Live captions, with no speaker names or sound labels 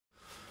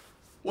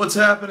What's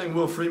happening?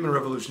 Will Freeman,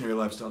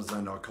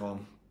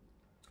 RevolutionaryLifestyleDesign.com,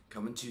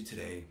 coming to you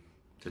today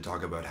to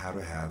talk about how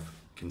to have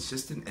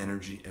consistent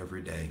energy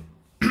every day.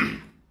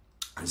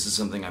 This is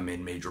something I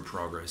made major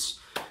progress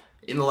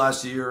in the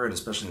last year, and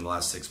especially in the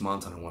last 6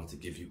 months, and I wanted to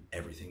give you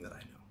everything that I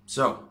know.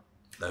 So,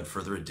 without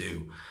further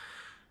ado,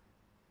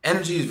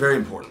 energy is very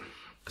important,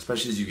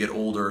 especially as you get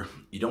older.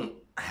 You don't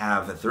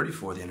have at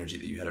 34 the energy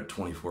that you had at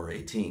 24 or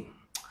 18.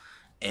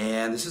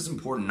 And this is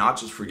important not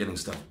just for getting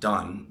stuff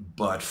done,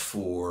 but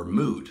for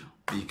mood,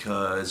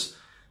 because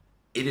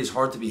it is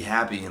hard to be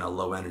happy in a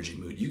low energy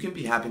mood. You can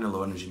be happy in a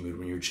low energy mood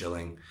when you're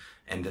chilling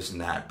and this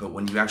and that, but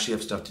when you actually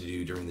have stuff to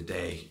do during the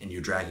day and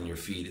you're dragging your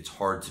feet, it's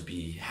hard to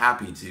be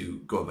happy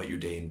to go about your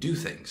day and do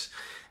things.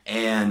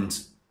 And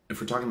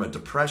if we're talking about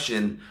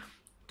depression,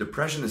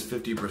 depression is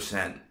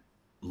 50%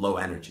 low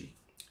energy.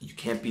 You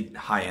can't be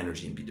high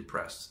energy and be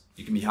depressed.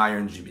 You can be high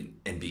energy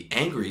and be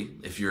angry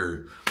if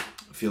you're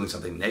feeling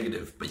something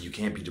negative, but you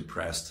can't be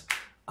depressed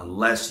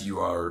unless you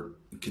are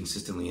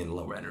consistently in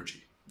low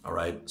energy. All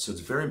right. So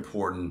it's very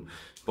important,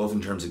 both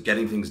in terms of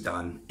getting things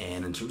done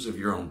and in terms of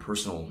your own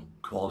personal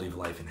quality of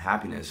life and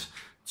happiness,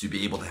 to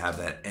be able to have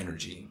that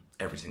energy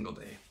every single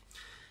day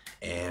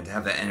and to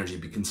have that energy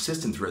be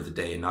consistent throughout the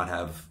day and not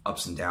have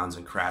ups and downs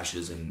and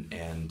crashes and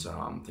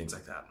things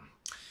like that.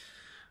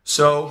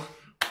 So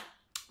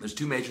there's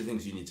two major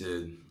things you need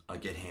to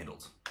get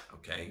handled.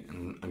 Okay,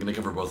 and I'm going to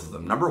cover both of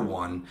them. Number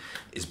one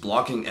is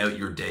blocking out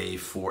your day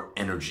for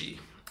energy,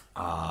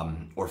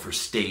 or for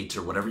state,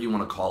 or whatever you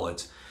want to call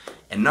it.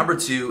 And number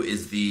two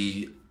is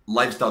the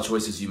lifestyle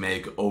choices you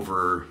make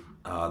over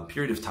a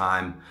period of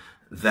time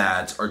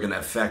that are going to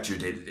affect your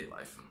day-to-day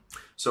life.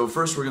 So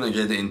first, we're going to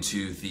get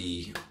into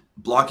the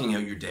blocking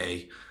out your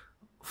day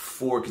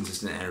for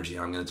consistent energy.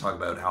 I'm going to talk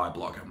about how I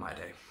block out my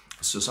day.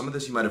 So some of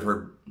this you might have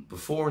heard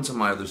before and some of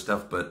my other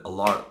stuff, but a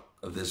lot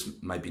of this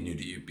might be new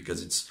to you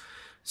because it's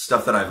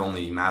stuff that I've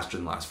only mastered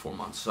in the last 4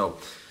 months. So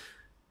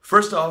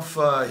first off,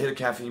 hit a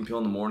caffeine pill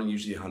in the morning,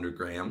 usually 100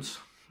 grams.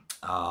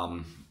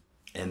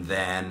 And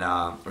then,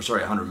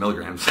 100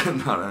 milligrams,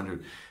 not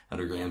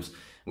 100 grams,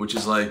 which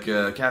is like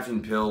a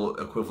caffeine pill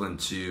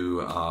equivalent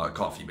to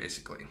coffee,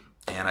 basically.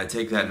 And I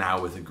take that now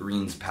with a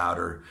greens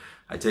powder.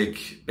 I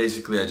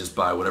just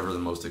buy whatever the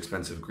most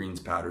expensive greens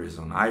powder is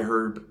on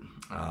iHerb,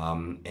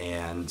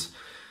 and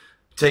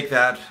take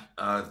that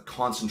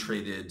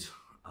concentrated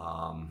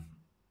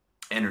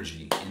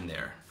energy in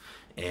there.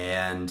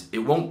 And it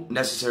won't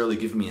necessarily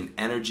give me an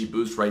energy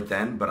boost right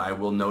then, but I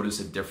will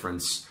notice a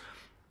difference,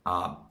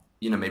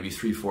 maybe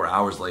 3-4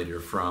 hours later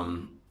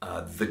from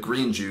the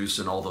green juice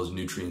and all those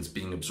nutrients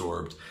being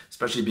absorbed,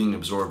 especially being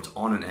absorbed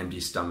on an empty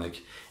stomach.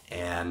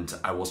 And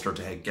I will start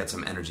to get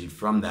some energy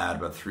from that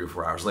about 3 or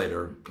 4 hours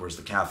later, whereas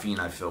the caffeine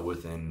I fill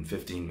within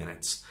 15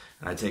 minutes.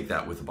 And I take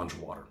that with a bunch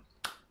of water.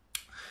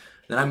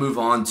 Then I move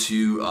on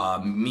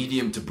to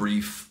medium to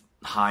brief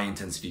high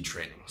intensity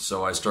training.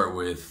 So I start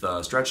with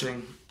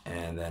stretching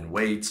and then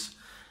weights,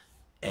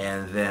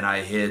 and then I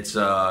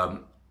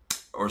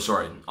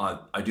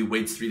I do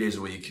weights 3 days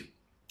a week.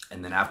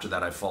 And then after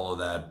that, I follow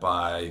that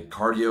by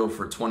cardio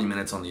for 20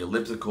 minutes on the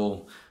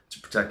elliptical to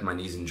protect my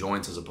knees and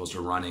joints as opposed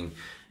to running.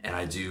 And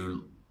I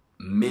do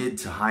mid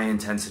to high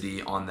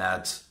intensity on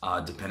that,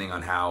 depending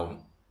on how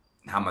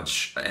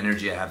much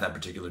energy I have that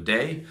particular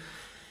day.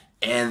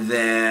 And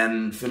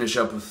then finish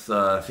up with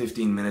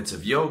 15 minutes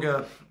of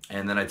yoga.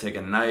 And then I take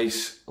a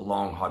nice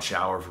long hot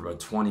shower for about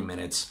 20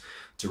 minutes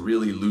to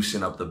really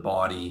loosen up the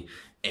body.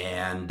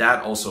 And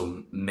that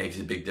also makes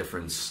a big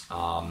difference.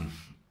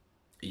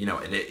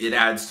 It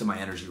adds to my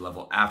energy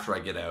level after I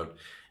get out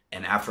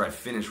and after I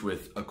finish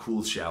with a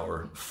cool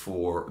shower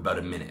for about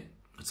a minute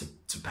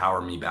to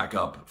power me back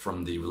up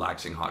from the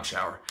relaxing hot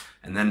shower.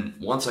 And then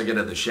once I get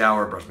out of the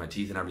shower, brush my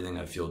teeth and everything,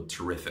 I feel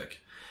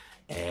terrific.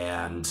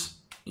 And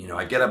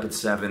I get up at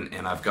 7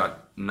 and I've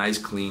got nice,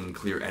 clean,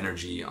 clear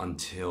energy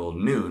until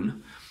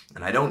noon.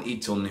 And I don't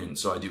eat till noon,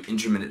 so I do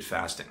intermittent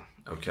fasting,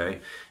 okay?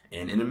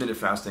 And intermittent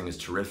fasting is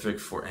terrific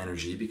for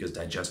energy because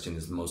digestion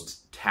is the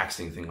most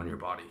taxing thing on your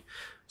body.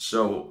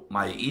 So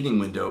my eating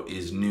window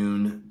is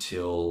noon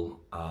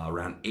till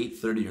around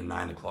 8:30 or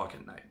 9 o'clock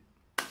at night.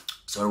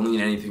 So I don't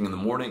eat anything in the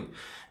morning.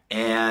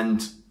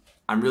 And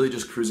I'm really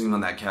just cruising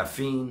on that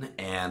caffeine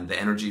and the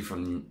energy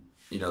from,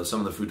 some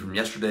of the food from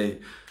yesterday,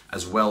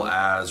 as well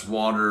as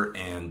water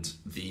and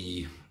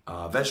the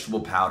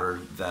vegetable powder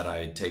that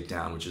I take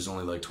down, which is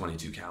only like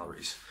 22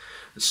 calories.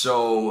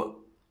 So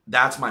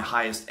that's my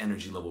highest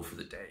energy level for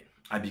the day.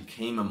 I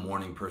became a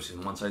morning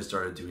person once I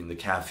started doing the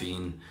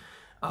caffeine,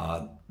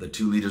 the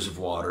 2 liters of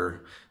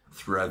water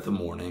throughout the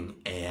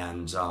morning.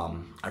 And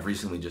I've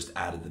recently just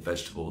added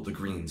the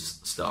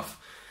greens stuff.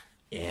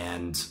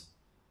 And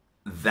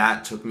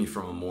that took me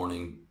from a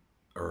morning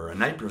or a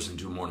night person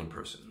to a morning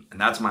person. And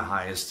that's my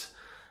highest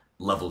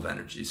level of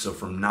energy. So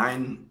from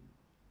 9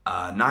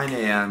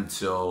 a.m.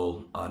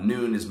 till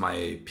noon is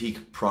my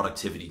peak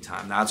productivity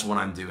time. That's when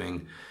I'm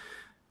doing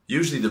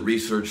usually the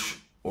research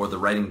or the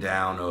writing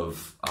down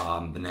of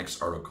the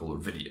next article or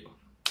video.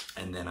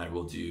 And then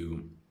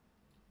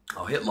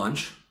I'll hit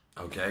lunch,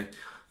 okay?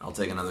 I'll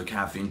take another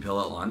caffeine pill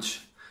at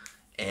lunch.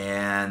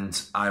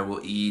 and I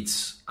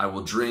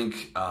will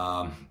drink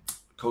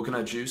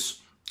coconut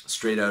juice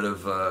straight out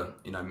of,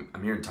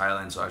 I'm here in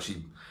Thailand, so I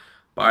actually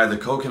buy the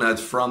coconut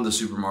from the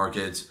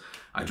supermarket.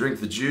 I drink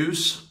the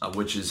juice,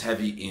 which is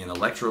heavy in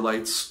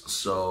electrolytes,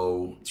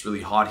 so it's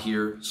really hot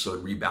here, so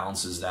it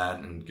rebalances that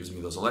and gives me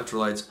those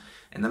electrolytes.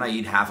 And then I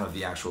eat half of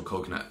the actual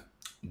coconut,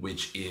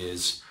 which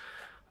is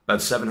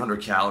about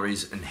 700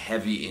 calories and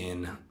heavy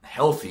in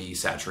healthy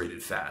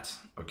saturated fat,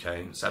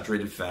 okay?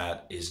 Saturated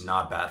fat is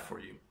not bad for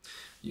you.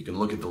 You can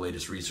look at the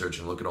latest research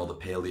and look at all the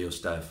paleo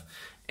stuff,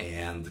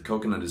 and the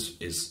coconut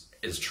is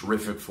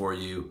terrific for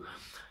you.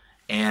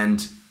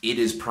 And it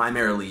is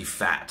primarily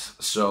fat.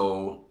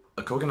 So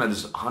a coconut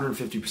is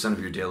 150% of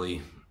your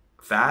daily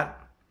fat,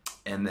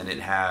 and then it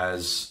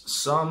has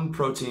some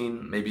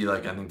protein, maybe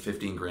like I think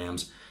 15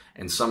 grams,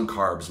 and some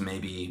carbs,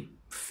 maybe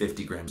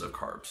 50 grams of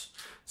carbs.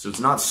 So it's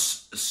not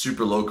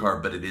super low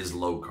carb, but it is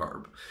low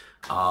carb.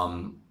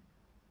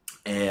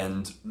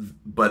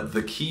 But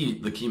the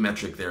key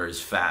metric there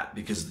is fat,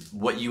 because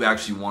what you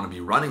actually want to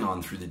be running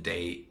on through the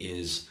day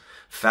is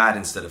fat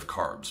instead of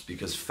carbs,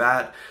 because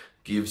fat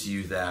gives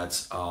you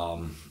that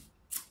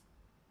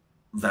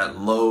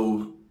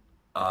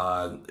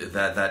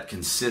that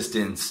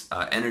consistent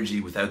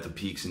energy without the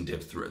peaks and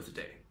dips throughout the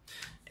day.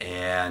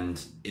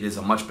 And it is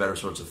a much better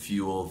source of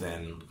fuel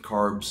than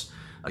carbs.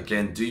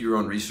 Again, do your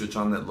own research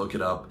on that, look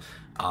it up,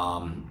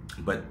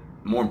 but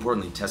more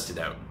importantly, test it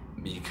out,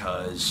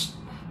 because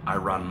I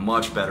run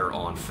much better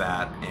on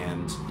fat.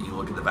 And you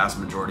look at the vast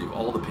majority of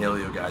all the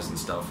paleo guys and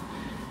stuff,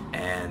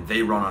 and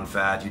they run on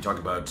fat. You talk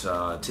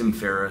about Tim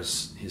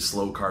Ferriss, his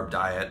slow carb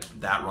diet,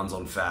 that runs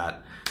on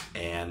fat,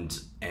 and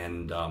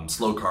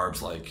slow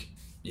carbs like,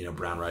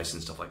 brown rice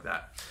and stuff like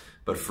that.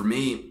 But for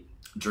me,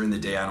 during the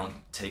day, I don't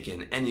take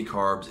in any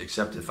carbs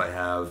except if I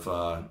have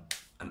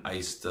an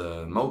iced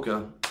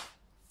mocha,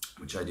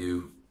 which I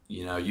do,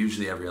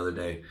 usually every other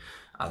day.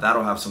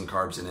 That'll have some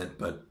carbs in it,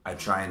 but I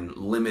try and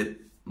limit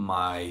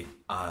my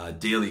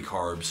daily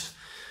carbs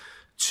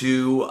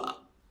to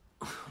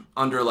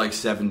under like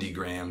 70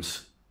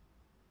 grams.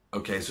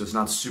 Okay, so it's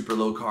not super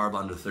low carb,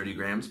 under 30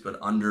 grams, but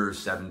under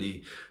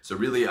 70. So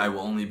really, I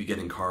will only be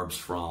getting carbs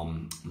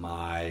from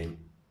my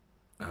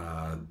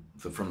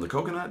from the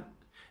coconut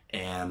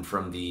and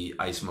from the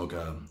ice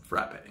mocha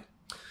frappe,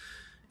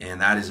 and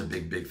that is a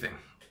big thing.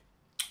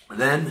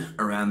 Then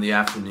around the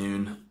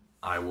afternoon,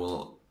 I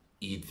will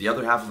eat the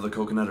other half of the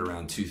coconut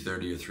around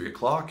 2:30 or 3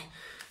 o'clock,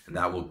 and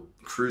that will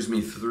cruise me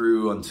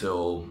through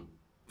until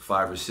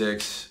 5 or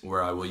 6,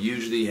 where I will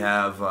usually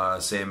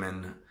have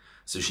salmon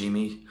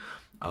sashimi,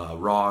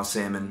 raw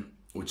salmon,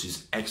 which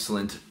is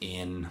excellent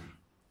in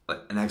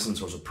an excellent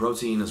source of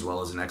protein, as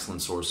well as an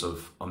excellent source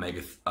of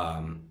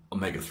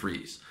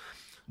omega-3s,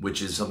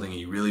 which is something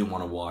you really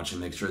want to watch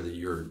and make sure that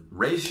your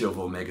ratio of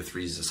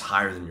omega-3s is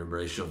higher than your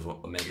ratio of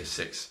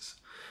omega-6s.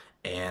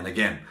 And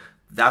again,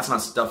 that's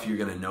not stuff you're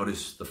going to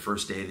notice the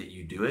first day that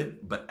you do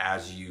it, but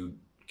as you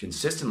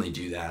consistently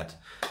do that,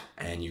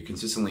 and you're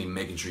consistently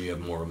making sure you have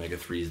more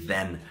omega-3s,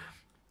 then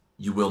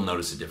you will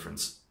notice a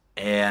difference.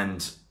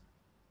 And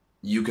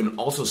you can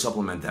also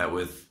supplement that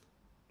with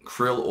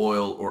krill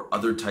oil or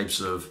other types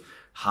of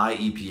high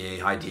EPA,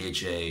 high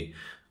DHA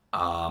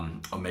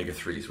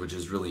omega-3s, which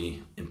is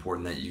really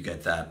important that you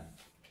get that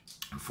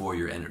for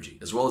your energy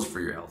as well as for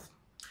your health.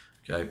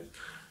 Okay,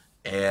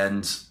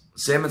 and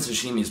salmon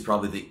sashimi is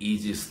probably the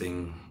easiest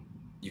thing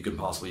you can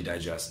possibly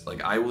digest.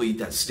 Like, I will eat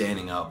that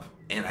standing up,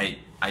 and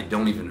I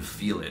don't even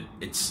feel it.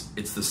 It's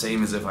the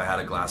same as if I had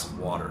a glass of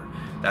water.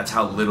 That's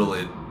how little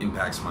it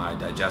impacts my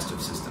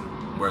digestive system.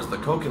 Whereas the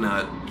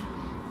coconut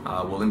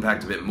will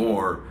impact a bit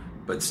more,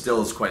 but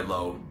still is quite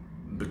low.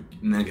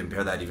 And then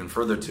compare that even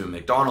further to a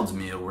McDonald's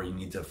meal, where you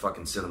need to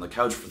fucking sit on the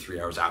couch for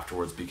 3 hours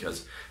afterwards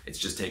because it's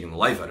just taking the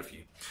life out of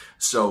you.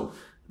 So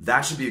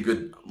that should be a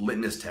good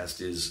litmus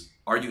test: is,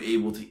 are you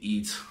able to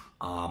eat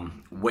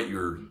what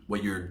you're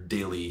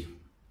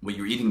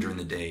eating during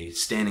the day,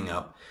 standing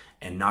up,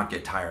 and not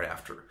get tired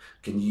after?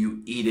 Can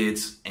you eat it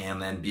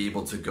and then be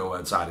able to go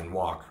outside and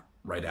walk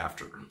right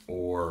after,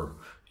 or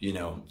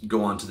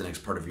go on to the next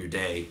part of your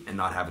day and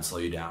not have it slow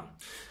you down?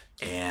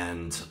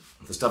 And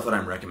the stuff that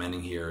I'm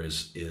recommending here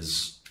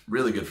is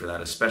really good for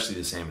that, especially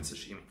the salmon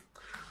sashimi.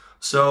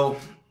 So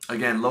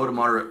again, low to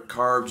moderate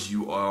carbs,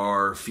 you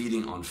are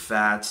feeding on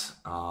fat,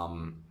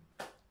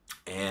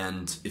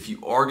 and if you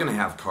are going to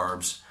have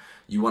carbs,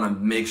 you want to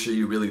make sure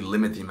you really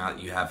limit the amount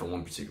you have at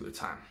one particular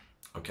time.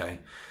 Okay,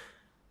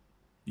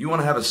 you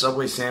want to have a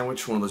Subway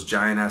sandwich, one of those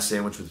giant ass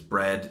sandwich with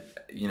bread,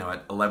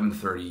 at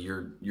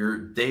 11:30, your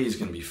day is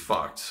going to be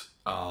fucked.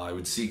 I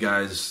would see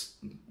guys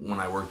when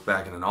I worked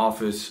back in an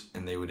office,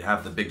 and they would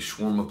have the big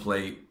shawarma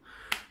plate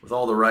with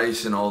all the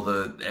rice and all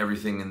the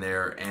everything in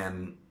there,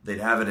 and they'd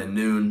have it at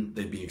noon.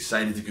 They'd be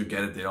excited to go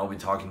get it. They'd all be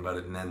talking about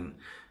it, and then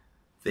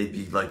they'd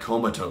be like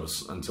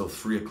comatose until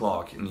 3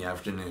 o'clock in the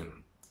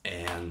afternoon.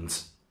 And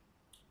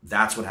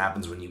that's what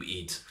happens when you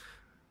eat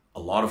a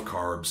lot of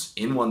carbs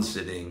in one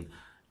sitting.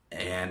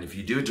 And if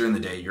you do it during the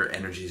day, your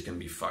energy is going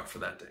to be fucked for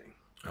that day,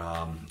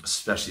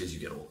 especially as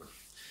you get older.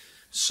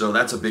 So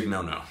that's a big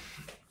no-no.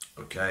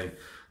 okay?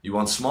 You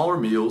want smaller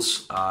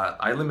meals.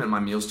 I limit my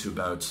meals to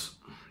about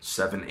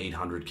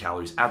 700-800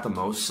 calories at the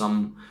most.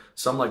 Some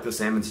like the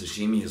salmon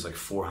sashimi is like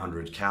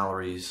 400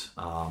 calories.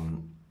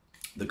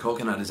 The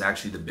coconut is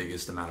actually the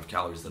biggest amount of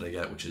calories that I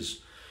get, which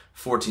is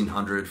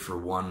 1,400 for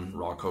one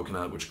raw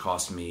coconut, which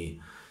cost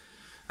me,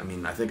 I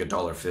mean, I think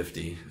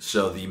 $1.50.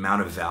 So the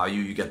amount of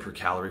value you get per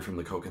calorie from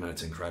the coconut,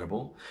 it's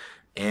incredible.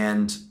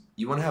 And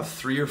you want to have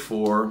 3 or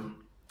 4,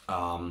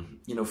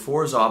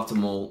 4 is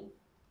optimal,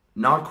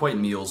 not quite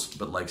meals,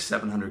 but like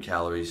 700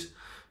 calories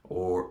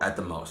or at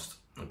the most,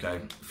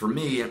 okay? For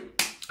me,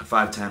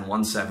 5'10",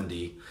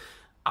 170,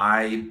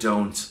 I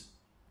don't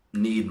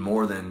need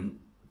more than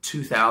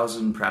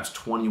 2,000, perhaps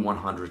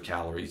 2,100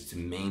 calories to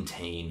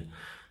maintain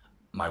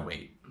my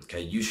weight.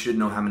 Okay, you should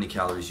know how many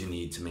calories you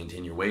need to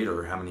maintain your weight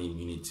or how many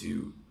you need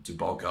to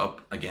bulk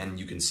up. Again,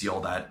 you can see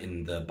all that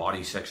in the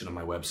body section of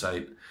my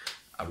website,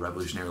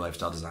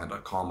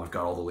 revolutionarylifestyledesign.com. I've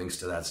got all the links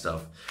to that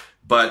stuff.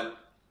 But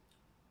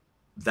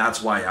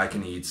that's why I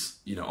can eat,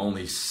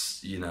 only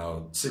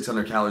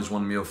 600 calories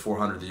one meal,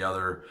 400 the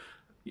other,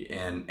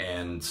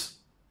 and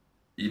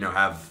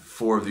have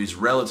 4 of these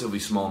relatively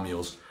small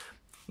meals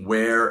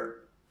where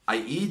I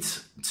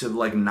eat to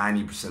like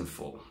 90%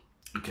 full.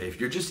 Okay, if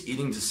you're just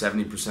eating to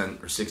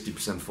 70% or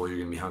 60% full, you're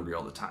gonna be hungry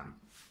all the time.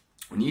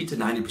 When you eat to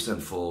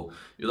 90% full,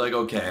 you're like,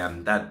 okay,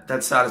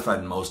 that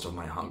satisfied most of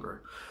my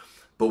hunger.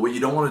 But what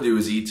you don't want to do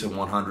is eat to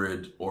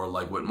 100, or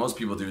like what most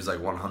people do is like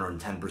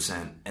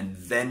 110%, and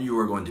then you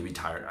are going to be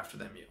tired after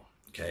that meal.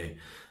 Okay,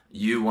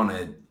 you want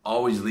to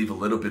always leave a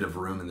little bit of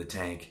room in the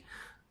tank,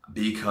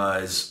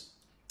 because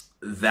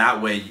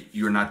that way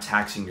you're not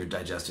taxing your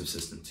digestive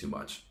system too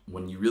much.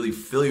 When you really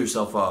fill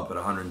yourself up at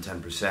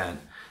 110%,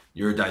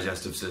 your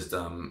digestive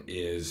system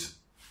is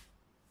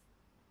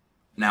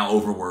now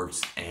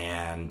overworked,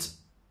 and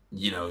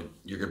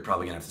you're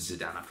probably gonna have to sit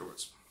down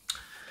afterwards.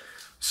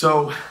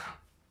 So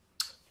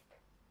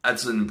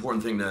that's an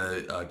important thing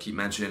to keep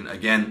mentioning.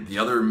 Again, the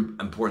other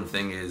important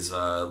thing is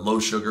low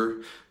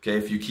sugar. Okay,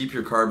 if you keep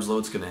your carbs low,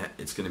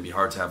 it's gonna be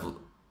hard to have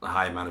a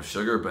high amount of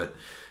sugar, but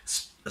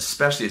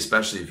especially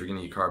if you're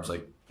gonna eat carbs,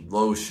 like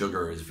low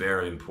sugar is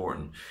very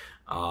important.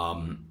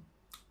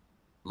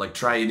 Like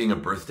try eating a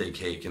birthday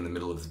cake in the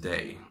middle of the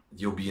day.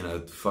 You'll be in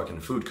a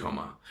fucking food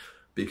coma,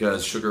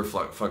 because sugar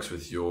fucks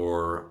with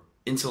your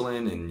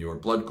insulin and your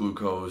blood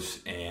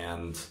glucose,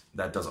 and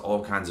that does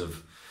all kinds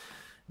of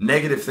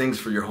negative things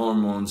for your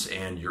hormones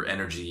and your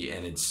energy,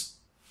 and it's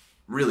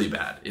really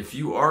bad. If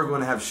you are going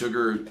to have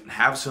sugar,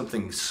 have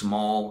something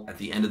small at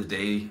the end of the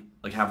day,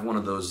 like have one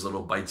of those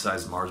little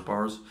bite-sized Mars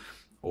bars,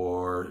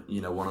 or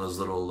one of those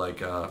little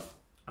like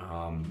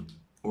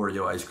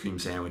Oreo ice cream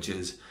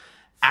sandwiches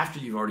after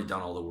you've already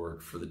done all the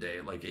work for the day,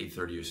 like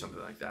 8:30 or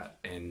something like that,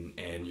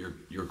 and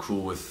you're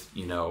cool with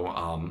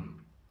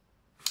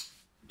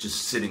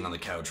just sitting on the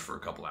couch for a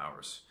couple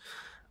hours.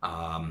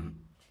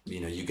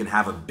 You can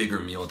have a bigger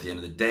meal at the end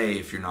of the day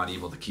if you're not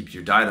able to keep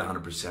your diet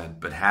 100%,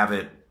 but have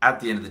it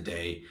at the end of the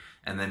day,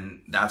 and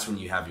then that's when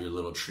you have your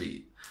little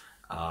treat.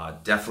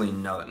 Definitely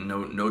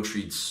no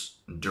treats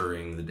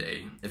during the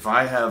day. If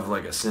I have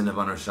like a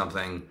Cinnabon or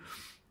something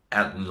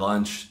at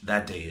lunch,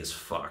 that day is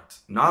fucked.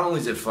 Not only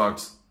is it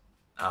fucked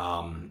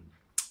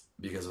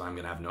because I'm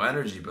gonna have no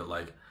energy, but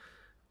like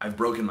I've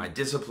broken my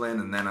discipline,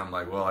 and then I'm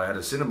like, well, I had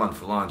a Cinnabon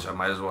for lunch, I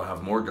might as well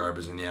have more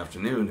garbage in the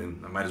afternoon,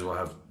 and I might as well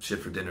have shit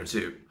for dinner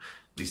too.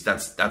 At least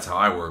that's how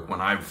I work.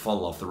 When I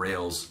fall off the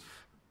rails,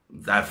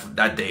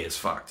 that day is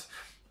fucked.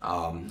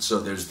 So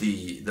there's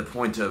the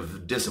point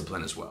of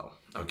discipline as well.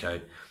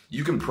 Okay,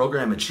 you can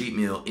program a cheat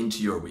meal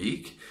into your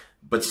week,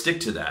 but stick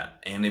to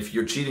that. And if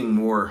you're cheating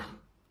more,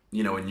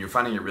 and you're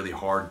finding it really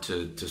hard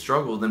to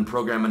struggle, then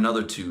program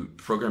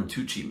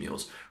 2 cheat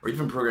meals, or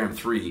even program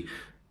 3,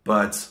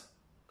 but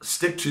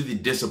stick to the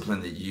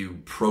discipline that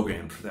you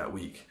programmed for that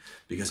week,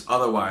 because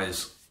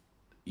otherwise,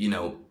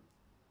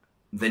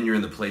 then you're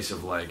in the place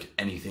of like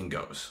anything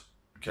goes.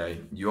 Okay,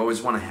 you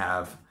always want to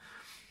have,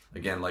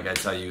 again, like I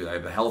tell you, I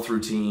have a health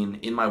routine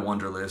in my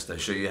Wonderlist. I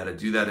show you how to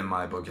do that in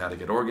my book, How to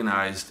Get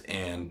Organized,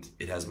 and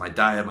it has my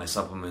diet, my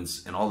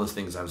supplements, and all those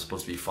things I'm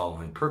supposed to be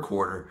following per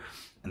quarter.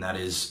 And that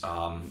is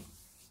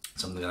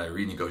something that I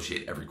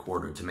renegotiate every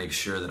quarter to make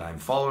sure that I'm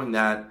following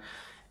that,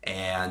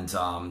 and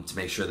to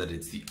make sure that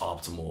it's the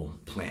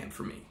optimal plan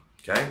for me.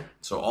 Okay,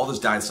 so all this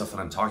diet stuff that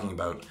I'm talking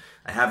about,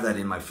 I have that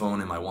in my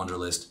phone, in my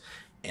Wonderlist,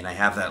 and I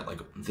have that, like,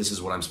 this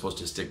is what I'm supposed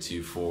to stick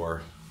to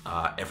for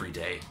every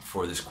day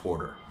for this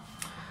quarter,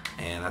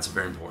 and that's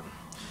very important.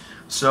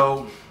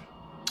 So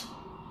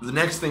the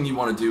next thing you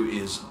want to do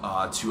is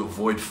to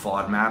avoid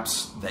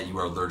FODMAPs that you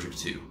are allergic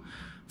to.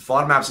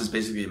 FODMAPs is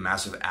basically a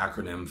massive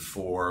acronym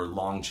for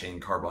long chain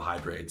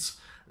carbohydrates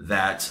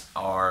that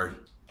are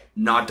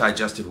not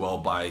digested well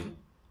by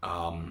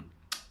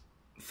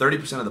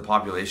 30% of the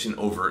population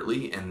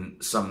overtly,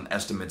 and some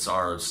estimates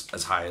are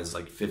as high as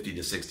like 50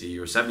 to 60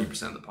 or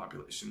 70% of the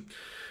population.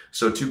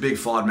 So 2 big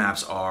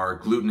FODMAPs are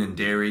gluten and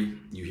dairy.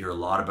 You hear a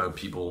lot about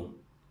people,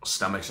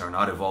 stomachs are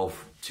not evolved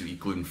to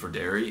eat gluten for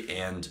dairy,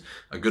 and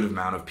a good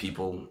amount of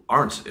people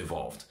aren't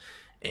evolved.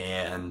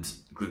 And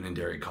gluten and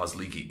dairy cause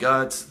leaky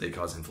guts, they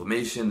cause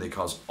inflammation, they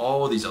cause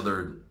all these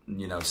other,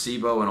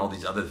 SIBO and all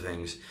these other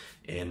things,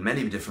 and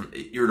many different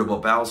irritable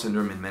bowel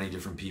syndrome in many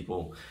different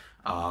people,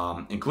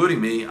 including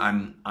me.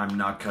 I'm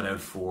not cut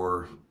out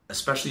for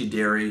especially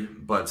dairy,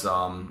 but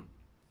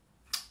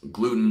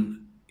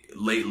gluten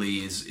lately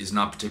is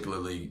not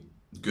particularly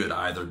good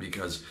either,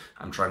 because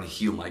I'm trying to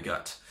heal my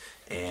gut,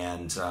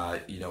 and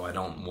I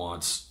don't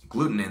want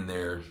gluten in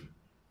there,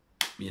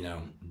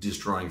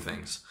 destroying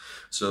things.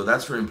 So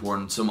that's very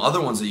important. Some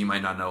other ones that you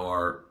might not know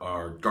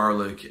are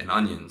garlic and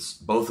onions,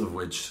 both of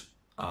which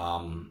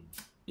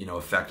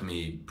affect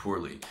me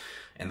poorly.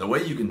 And the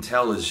way you can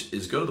tell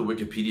is go to the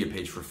Wikipedia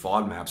page for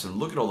FODMAPs and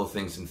look at all the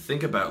things and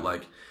think about,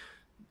 like,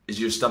 is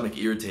your stomach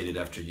irritated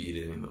after you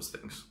eat any of those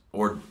things?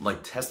 Or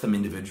like test them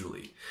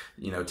individually.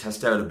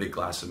 Test out a big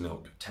glass of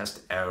milk,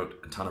 test out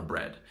a ton of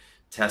bread,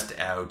 test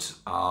out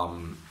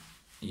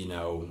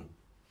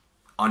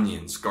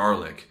onions,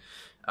 garlic,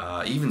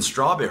 even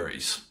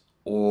strawberries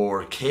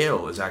or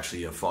kale is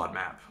actually a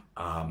FODMAP.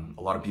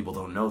 A lot of people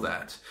don't know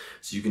that.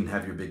 So you can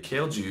have your big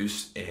kale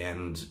juice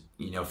and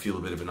feel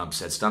a bit of an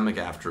upset stomach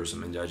after,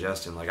 some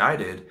indigestion like I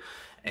did,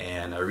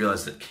 and I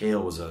realized that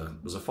kale was a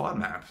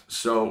FODMAP.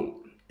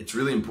 So it's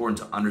really important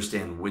to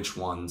understand which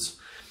ones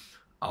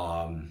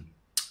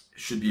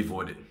should be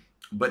avoided.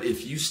 But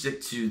if you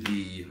stick to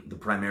the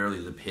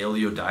primarily the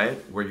paleo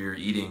diet, where you're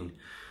eating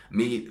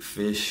meat,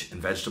 fish,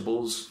 and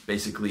vegetables,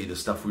 basically the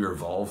stuff we were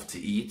evolved to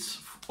eat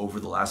over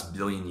the last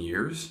billion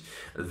years,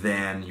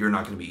 then you're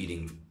not going to be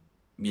eating,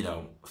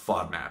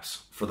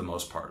 FODMAPs for the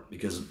most part,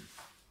 because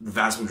the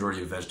vast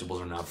majority of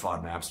vegetables are not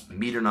FODMAPs.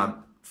 Meat are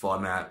not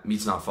FODMAP.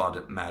 Meat's not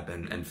FODMAP,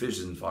 and fish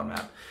isn't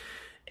FODMAP.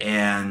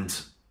 And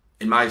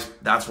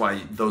that's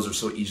why those are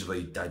so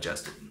easily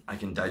digested. I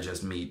can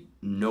digest meat,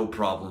 no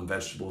problem.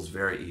 Vegetables,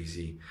 very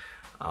easy.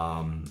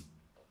 So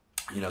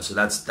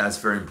that's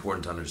very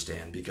important to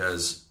understand,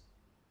 because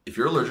if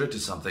you're allergic to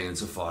something,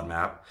 it's a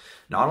FODMAP.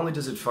 Not only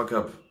does it fuck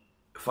up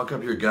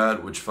your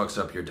gut, which fucks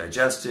up your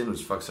digestion,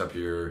 which fucks up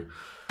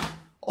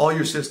all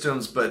your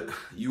systems, but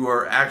you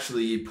are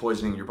actually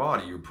poisoning your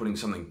body. You're putting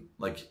something,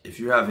 like if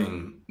you're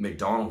having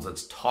McDonald's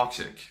that's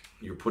toxic,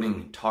 you're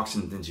putting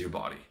toxins into your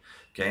body.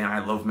 Okay, and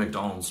I love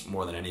McDonald's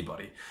more than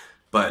anybody,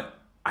 but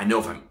I know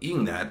if I'm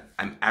eating that,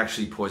 I'm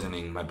actually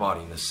poisoning my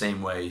body in the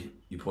same way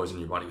you poison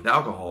your body with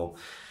alcohol,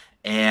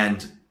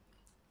 and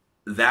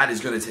that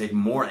is going to take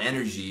more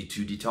energy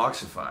to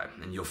detoxify,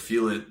 and you'll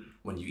feel it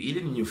when you eat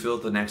it, and you'll feel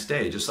it the next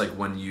day. Just like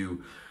when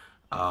you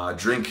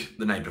drink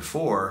the night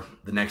before,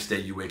 the next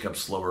day you wake up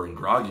slower and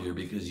groggier,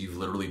 because you've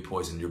literally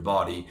poisoned your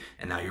body,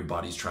 and now your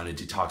body's trying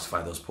to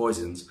detoxify those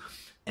poisons.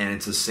 And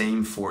it's the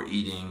same for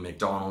eating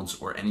McDonald's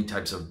or any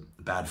types of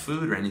bad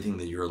food or anything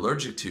that you're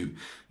allergic to.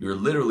 You're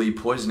literally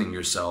poisoning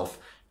yourself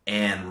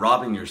and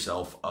robbing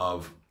yourself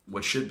of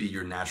what should be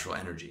your natural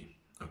energy,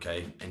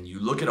 okay? And you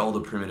look at all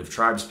the primitive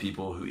tribes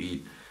people who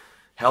eat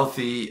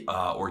healthy,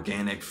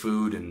 organic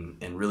food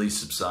and really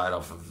subside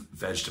off of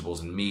vegetables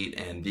and meat,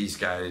 and these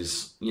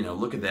guys,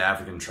 look at the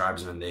African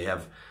tribesmen, they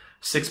have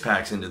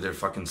six-packs into their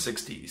fucking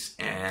 60s,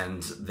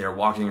 and they're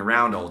walking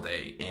around all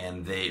day,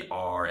 and they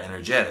are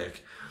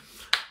energetic,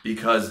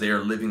 because they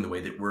are living the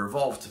way that we're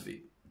evolved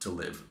to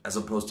live, as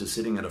opposed to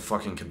sitting at a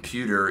fucking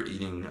computer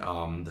eating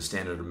the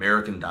standard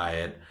American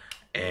diet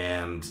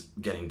and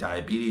getting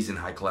diabetes and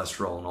high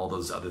cholesterol and all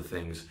those other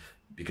things,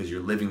 because you're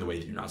living the way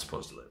that you're not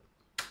supposed to live.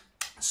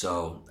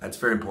 So that's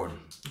very important,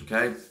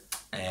 okay?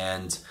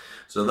 And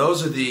so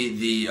those are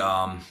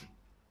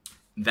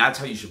that's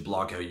how you should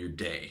block out your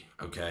day,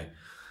 okay?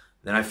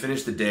 Then I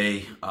finish the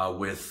day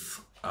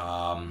with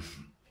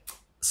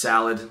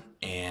salad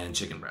and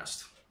chicken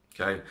breast,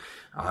 okay?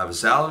 I'll have a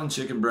salad and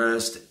chicken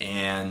breast,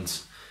 and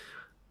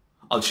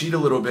I'll cheat a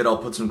little bit. I'll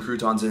put some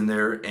croutons in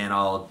there, and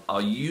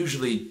I'll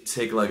usually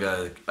take like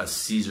a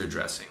Caesar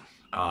dressing.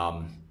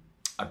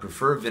 I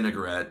prefer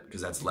vinaigrette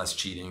because that's less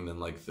cheating than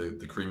like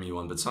the creamy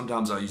one, but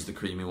sometimes I'll use the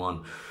creamy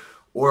one,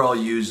 or I'll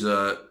use,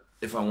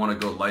 if I want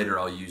to go lighter,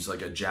 I'll use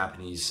like a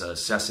Japanese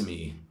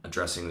sesame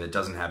dressing that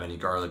doesn't have any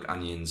garlic,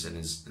 onions, and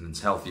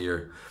it's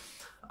healthier.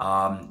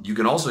 You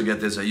can also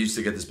get this, I used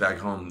to get this back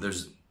home,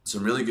 there's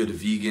some really good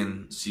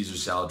vegan Caesar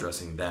salad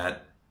dressing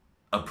that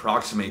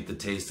approximate the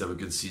taste of a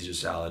good Caesar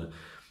salad,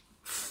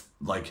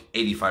 like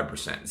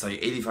 85%. It's like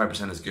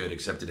 85% as good,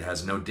 except it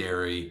has no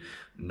dairy,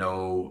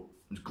 no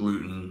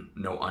gluten,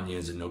 no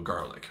onions, and no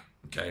garlic,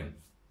 okay?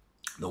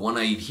 The one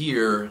I eat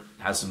here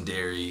has some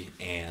dairy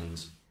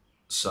and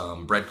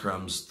some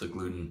breadcrumbs, the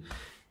gluten,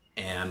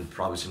 and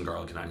probably some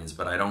garlic and onions,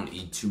 but I don't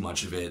eat too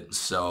much of it,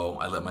 so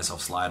I let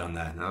myself slide on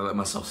that. And I let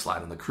myself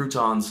slide on the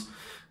croutons.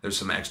 There's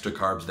some extra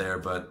carbs there,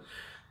 but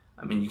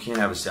I mean, you can't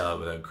have a salad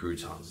without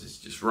croutons. It's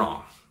just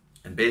wrong.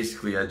 And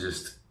basically, I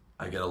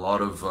get a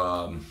lot of,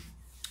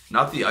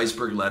 not the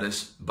iceberg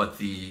lettuce, but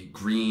the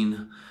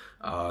green,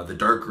 the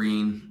dark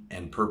green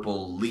and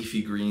purple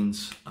leafy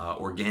greens,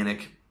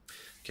 organic.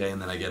 Okay,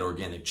 and then I get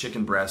organic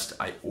chicken breast.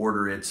 I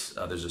order it.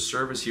 There's a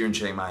service here in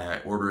Chiang Mai. I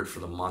order it for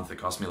the month. It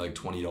costs me like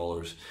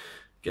 $20.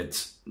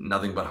 Gets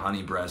nothing but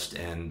honey breast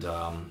and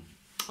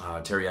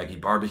teriyaki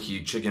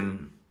barbecue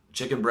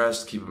chicken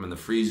breast, keep them in the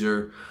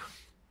freezer.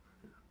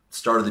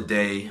 Start of the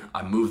day,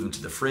 I move them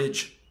to the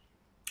fridge,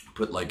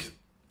 put like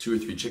 2 or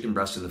 3 chicken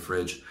breasts in the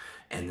fridge,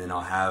 and then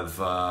I'll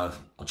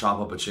chop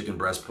up a chicken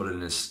breast, put it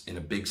in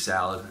a big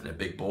salad, in a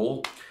big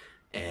bowl,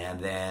 and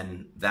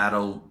then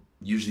that'll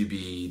usually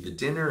be the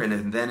dinner.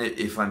 And then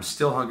if I'm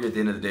still hungry at the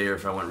end of the day, or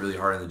if I went really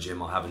hard in the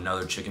gym, I'll have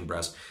another chicken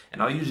breast,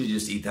 and I'll usually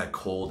just eat that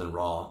cold and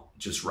raw,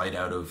 just right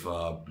out of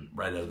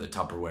the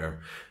Tupperware,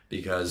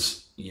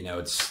 because you know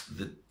it's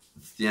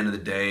the end of the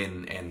day,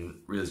 and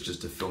really it's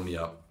just to fill me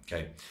up.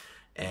 Okay,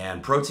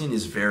 and protein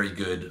is very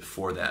good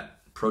for that.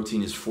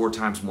 Protein is 4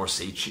 times more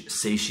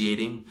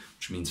satiating,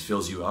 which means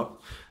fills you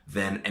up,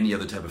 than any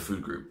other type of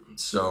food group.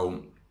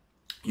 So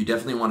you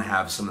definitely want to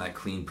have some of that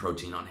clean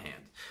protein on hand.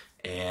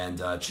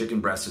 And chicken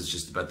breast is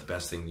just about the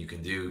best thing you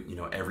can do. You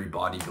know, every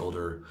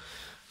bodybuilder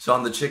is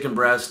on the chicken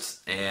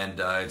breast, and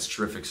it's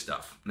terrific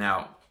stuff.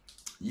 Now,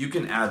 you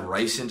can add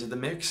rice into the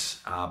mix,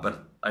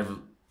 but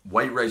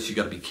white rice you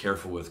got to be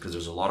careful with, because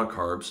there's a lot of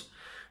carbs,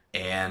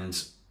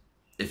 and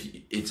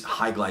it's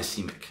high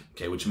glycemic,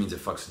 okay, which means it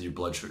fucks with your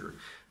blood sugar.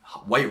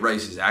 White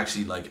rice is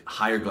actually like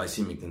higher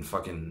glycemic than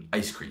fucking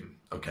ice cream,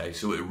 okay?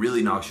 So it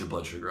really knocks your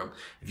blood sugar up.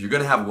 If you're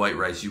gonna have white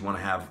rice, you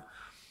wanna have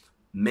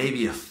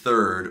maybe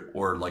 1/3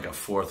 or like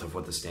 1/4 of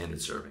what the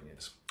standard serving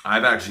is.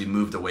 I've actually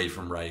moved away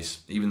from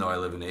rice, even though I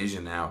live in Asia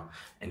now,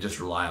 and just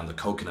rely on the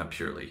coconut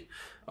purely.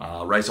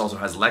 Rice also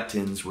has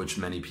lectins, which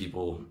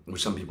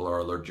some people are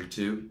allergic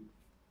to.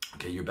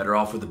 Okay, you're better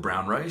off with the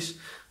brown rice,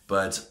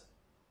 but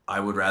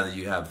I would rather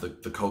you have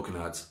the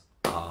coconut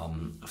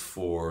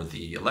for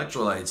the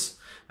electrolytes,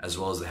 as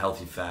well as the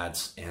healthy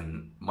fats,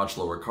 and much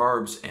lower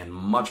carbs, and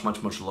much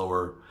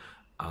lower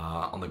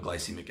on the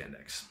glycemic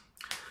index.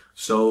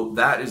 So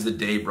that is the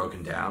day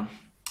broken down.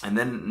 And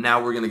then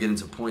now we're gonna get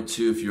into point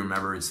 2. If you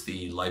remember, it's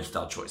the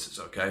lifestyle choices,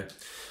 okay?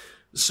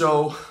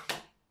 So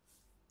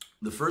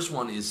the first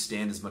one is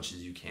stand as much as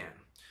you can,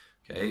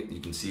 okay? You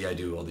can see I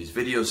do all these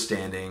videos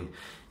standing,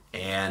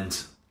 and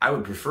I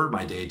would prefer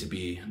my day to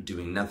be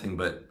doing nothing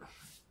but,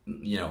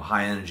 you know,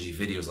 high energy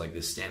videos like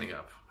this standing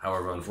up.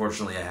 However,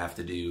 unfortunately, I have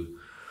to do,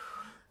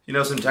 you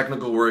know, some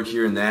technical work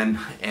here and then,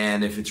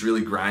 and if it's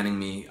really grinding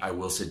me, I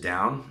will sit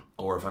down,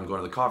 or if I'm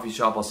going to the coffee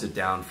shop, I'll sit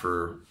down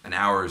for an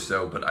hour or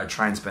so, but I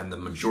try and spend the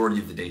majority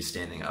of the day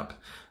standing up,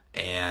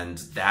 and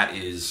that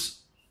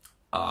is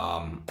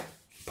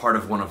part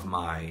of one of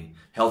my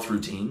health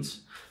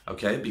routines,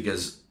 okay,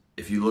 because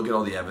if you look at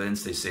all the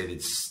evidence, they say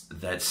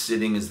that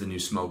sitting is the new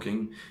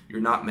smoking. You're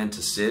not meant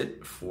to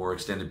sit for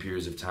extended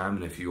periods of time,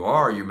 and if you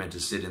are, you're meant to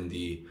sit in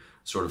the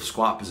sort of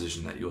squat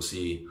position that you'll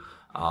see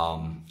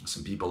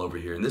some people over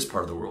here in this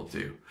part of the world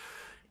do.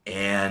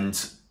 And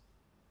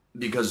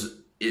because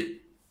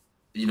it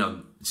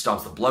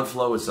stops the blood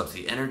flow, it stops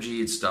the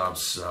energy, it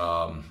stops,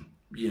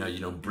 you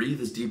don't breathe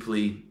as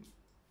deeply.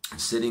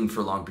 Sitting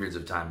for long periods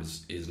of time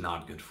is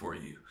not good for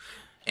you,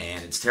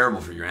 and it's terrible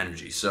for your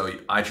energy. So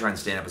I try and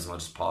stand up as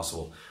much as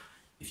possible.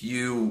 If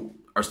you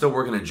are still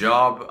working a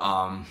job,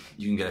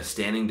 you can get a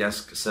standing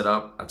desk set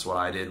up. That's what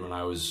I did when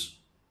I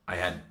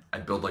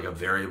built like a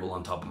variable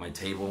on top of my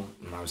table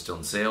when I was still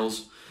in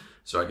sales,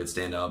 so I could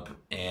stand up.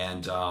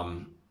 And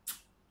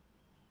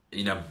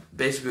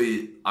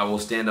basically I will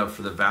stand up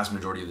for the vast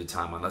majority of the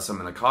time, unless I'm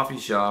in a coffee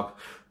shop,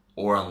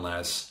 or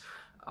unless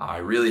I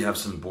really have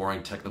some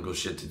boring technical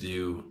shit to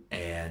do.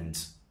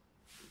 And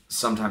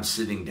sometimes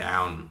sitting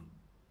down,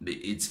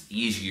 it's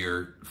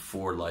easier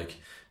for like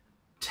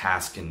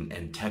task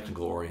and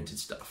technical oriented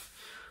stuff.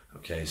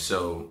 Okay,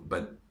 so,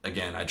 but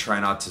again, I try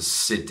not to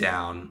sit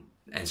down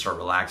and start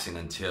relaxing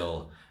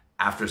until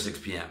after 6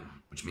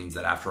 p.m., which means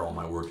that after all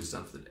my work is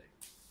done for the day.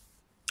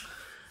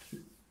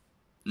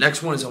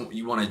 Next one is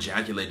you want to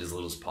ejaculate as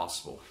little as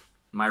possible.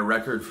 My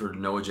record for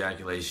no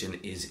ejaculation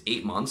is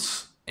 8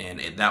 months, and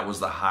that was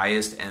the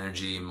highest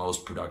energy,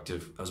 most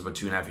productive. That was about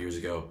 2.5 years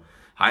ago.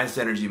 Highest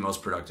energy,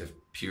 most productive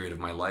period of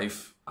my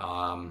life.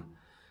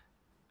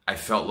 I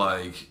felt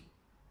like,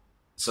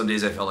 some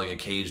days I felt like a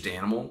caged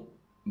animal,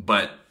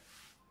 but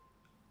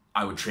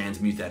I would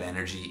transmute that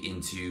energy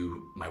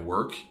into my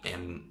work,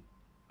 and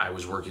I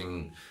was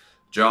working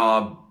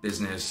job,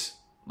 business,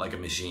 like a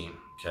machine,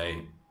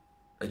 okay?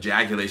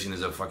 Ejaculation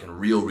is a fucking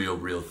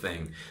real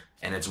thing.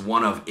 And it's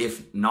one of,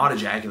 if not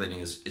ejaculating,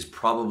 is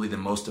probably the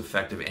most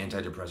effective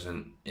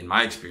antidepressant in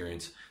my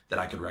experience that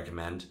I could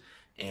recommend,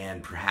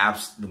 and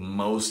perhaps the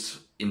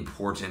most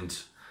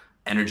important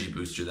energy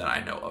booster that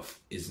I know of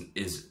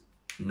is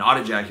not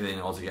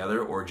ejaculating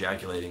altogether, or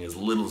ejaculating as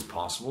little as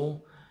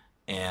possible,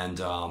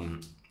 and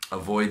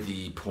avoid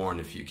the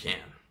porn if you can.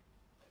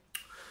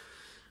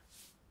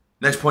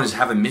 Next point is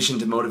have a mission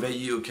to motivate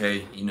you.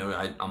 Okay,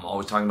 I'm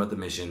always talking about the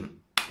mission.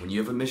 When you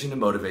have a mission to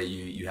motivate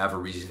you, you have a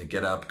reason to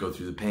get up, go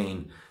through the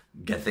pain,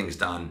 get things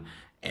done,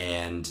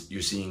 and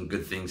you're seeing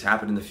good things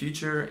happen in the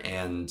future,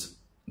 and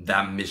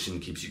that mission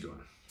keeps you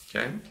going,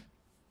 okay?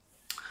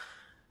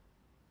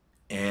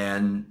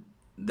 And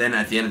then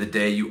at the end of the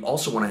day, you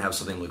also want to have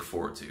something to look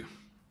forward to,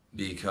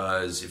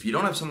 because if you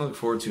don't have something to look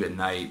forward to at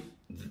night,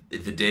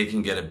 the day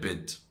can get a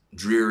bit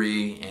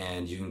dreary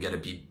and you can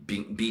get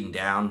beaten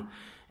down,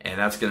 and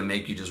that's going to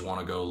make you just want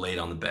to go lay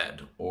on the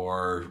bed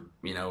or,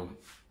 you know,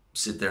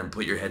 sit there and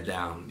put your head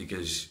down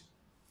because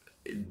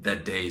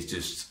that day is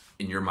just,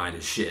 in your mind,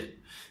 is shit.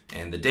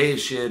 And the day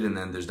is shit, and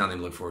then there's nothing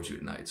to look forward to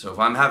at night. So if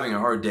I'm having a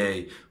hard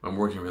day, when I'm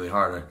working really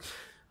hard,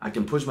 I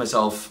can push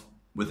myself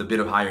with a bit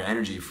of higher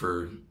energy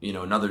for, you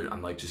know,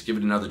 I'm like, just give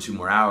it another 2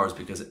 more hours,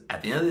 because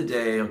at the end of the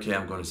day, okay,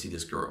 I'm going to see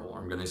this girl, or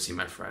I'm going to see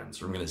my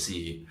friends, or I'm going to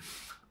see,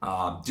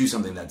 do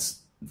something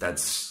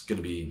that's going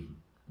to be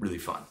really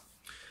fun.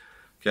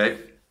 Okay.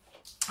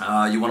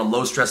 You want a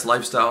low stress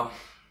lifestyle.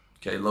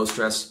 Okay. Low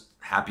stress,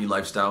 happy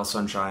lifestyle,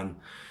 sunshine,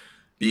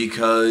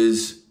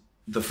 because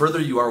the further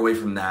you are away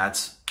from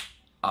that,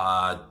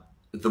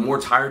 the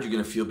more tired you're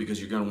going to feel, because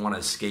you're going to want to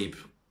escape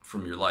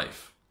from your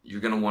life.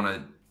 You're going to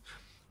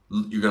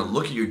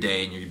look at your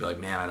day and you're going to be like,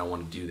 man, I don't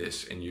want to do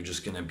this. And you're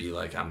just going to be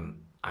like,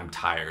 I'm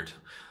tired.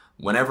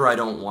 Whenever I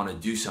don't want to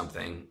do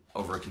something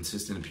over a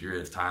consistent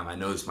period of time, I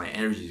notice my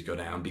energies go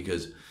down,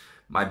 because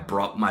my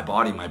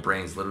body, my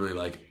brain's literally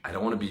like, I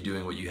don't want to be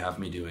doing what you have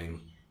me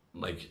doing.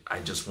 Like, I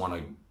just want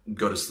to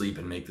go to sleep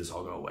and make this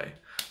all go away.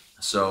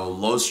 So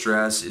low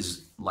stress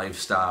is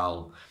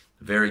lifestyle,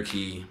 very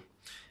key.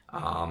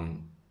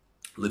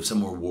 Live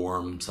somewhere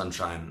warm,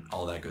 sunshine,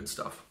 all that good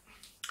stuff.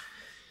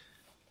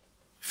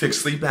 Fix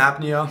sleep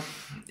apnea.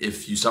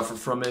 If you suffer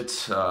from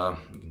it,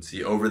 you can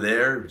see over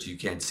there, but you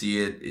can't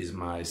see it, is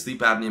my sleep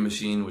apnea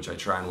machine, which I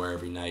try and wear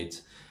every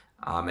night.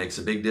 Makes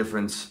a big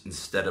difference.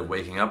 Instead of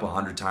waking up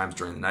 100 times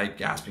during the night,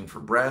 gasping for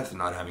breath and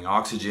not having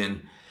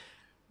oxygen,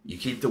 you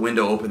keep the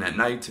window open at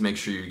night to make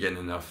sure you're getting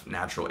enough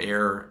natural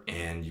air,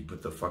 and you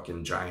put the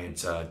fucking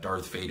giant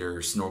Darth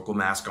Vader snorkel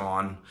mask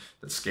on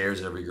that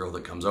scares every girl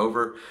that comes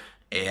over.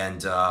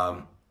 And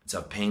it's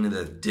a pain in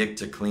the dick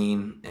to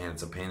clean, and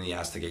it's a pain in the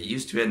ass to get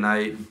used to at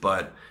night,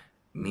 but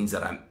it means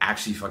that I'm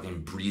actually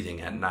fucking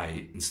breathing at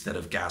night instead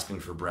of gasping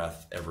for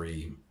breath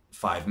every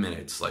 5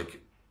 minutes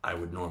like I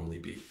would normally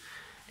be,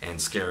 and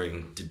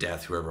scaring to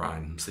death whoever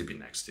I'm sleeping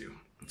next to.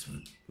 It's,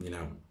 you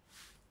know,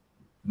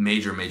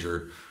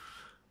 major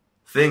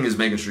thing is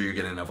making sure you're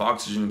getting enough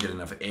oxygen, getting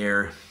enough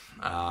air.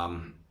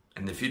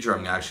 In the future,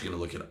 I'm actually going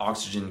to look at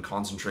oxygen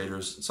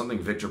concentrators, something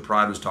Victor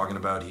Pride was talking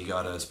about. He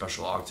got a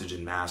special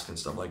oxygen mask and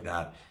stuff like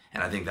that,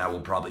 and I think that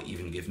will probably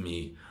even give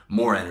me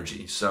more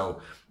energy.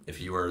 So if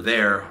you are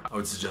there, I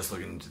would suggest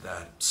looking into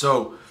that.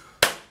 So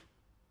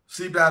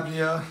sleep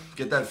apnea,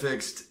 get that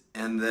fixed.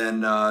 And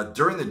then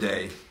during the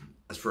day,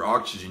 as for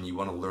oxygen, you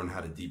want to learn how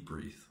to deep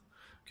breathe.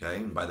 Okay,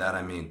 and by that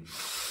I mean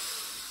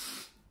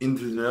in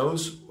through the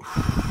nose,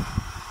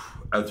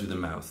 out through the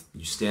mouth.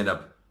 You stand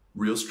up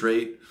real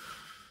straight,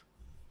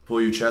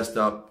 pull your chest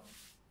up,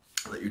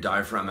 let your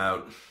diaphragm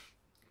out,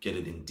 get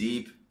it in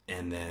deep,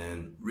 and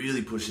then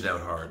really push it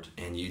out hard.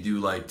 And you do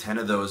like 10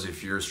 of those.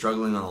 If you're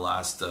struggling on the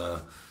last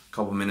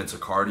couple minutes of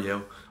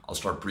cardio, I'll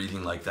start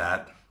breathing like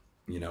that.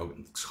 You know,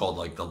 it's called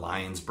like the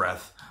lion's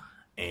breath,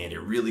 and it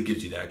really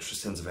gives you that extra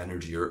sense of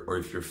energy. Or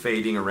if you're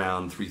fading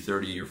around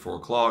 3:30 or 4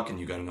 o'clock and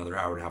you got another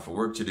hour and a half of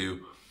work to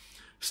do,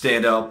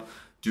 stand up,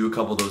 do a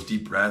couple of those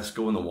deep breaths,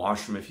 go in the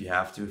washroom if you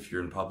have to, if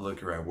you're in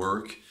public or at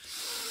work.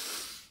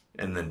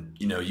 And then,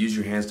 you know, use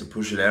your hands to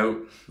push it out,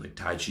 like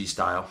Tai Chi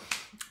style.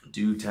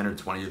 Do 10 or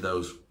 20 of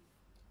those.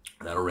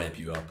 That'll ramp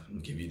you up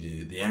and give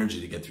you the energy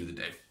to get through the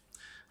day.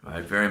 All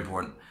right, very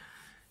important.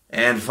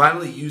 And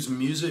finally, use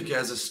music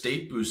as a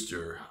state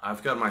booster.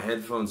 I've got my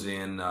headphones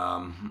in,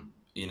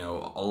 you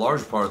know, a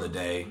large part of the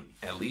day,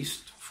 at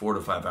least 4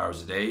 to 5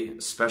 hours a day,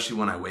 especially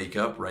when I wake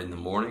up right in the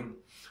morning.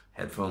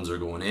 Headphones are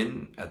going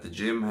in. At the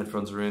gym,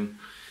 headphones are in.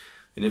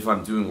 And if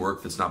I'm doing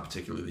work that's not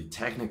particularly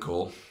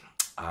technical,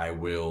 I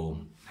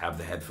will have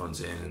the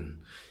headphones in.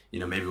 And, you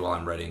know, maybe while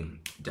I'm writing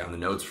down the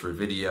notes for a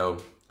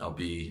video, I'll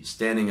be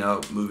standing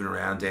up, moving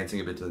around, dancing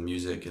a bit to the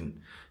music,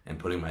 and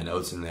putting my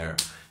notes in there.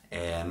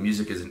 And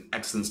music is an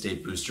excellent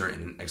state booster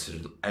and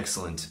an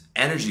excellent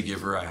energy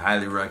giver. I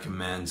highly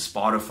recommend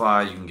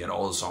Spotify. You can get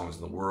all the songs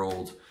in the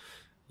world.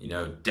 You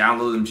know,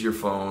 download them to your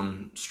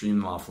phone, stream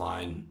them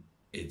offline.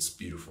 It's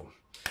beautiful.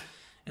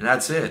 And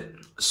that's it.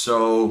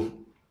 So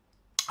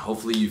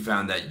hopefully you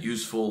found that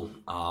useful.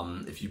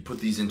 If you put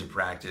these into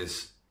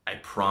practice, I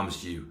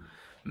promise you,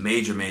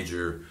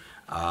 major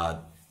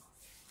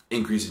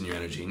increase in your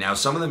energy. Now,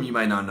 some of them you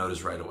might not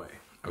notice right away,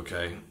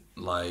 okay?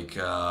 Like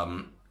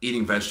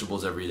eating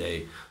vegetables every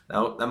day.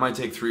 That might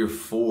take 3 or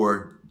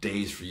 4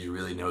 days for you to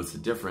really notice the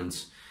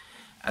difference,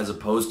 as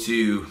opposed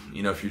to,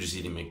 you know, if you're just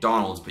eating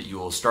McDonald's, but you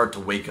will start to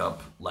wake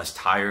up less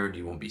tired,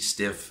 you won't be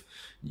stiff,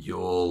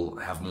 you'll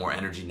have more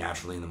energy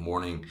naturally in the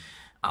morning.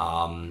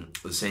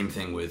 The same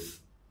thing with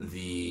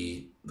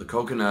the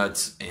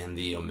coconuts and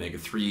the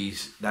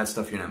omega-3s. That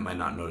stuff you might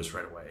not notice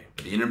right away.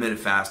 But the intermittent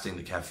fasting,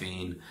 the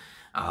caffeine,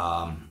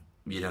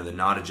 you know, the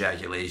not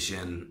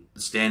ejaculation,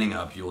 the standing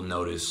up, you'll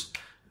notice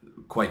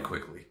quite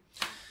quickly.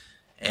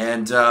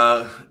 And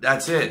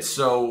that's it.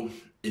 So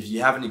if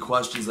you have any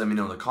questions, let me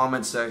know in the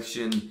comment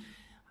section.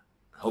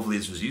 Hopefully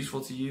this was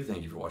useful to you.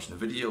 Thank you for watching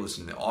the video,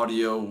 listening to the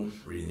audio,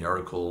 reading the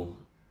article,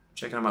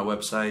 checking out my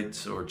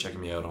website, or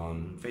checking me out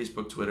on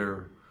Facebook,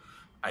 Twitter,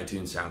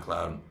 iTunes,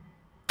 SoundCloud,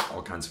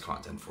 all kinds of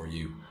content for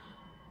you.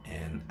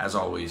 And as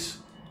always,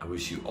 I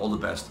wish you all the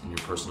best in your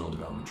personal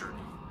development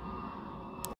journey.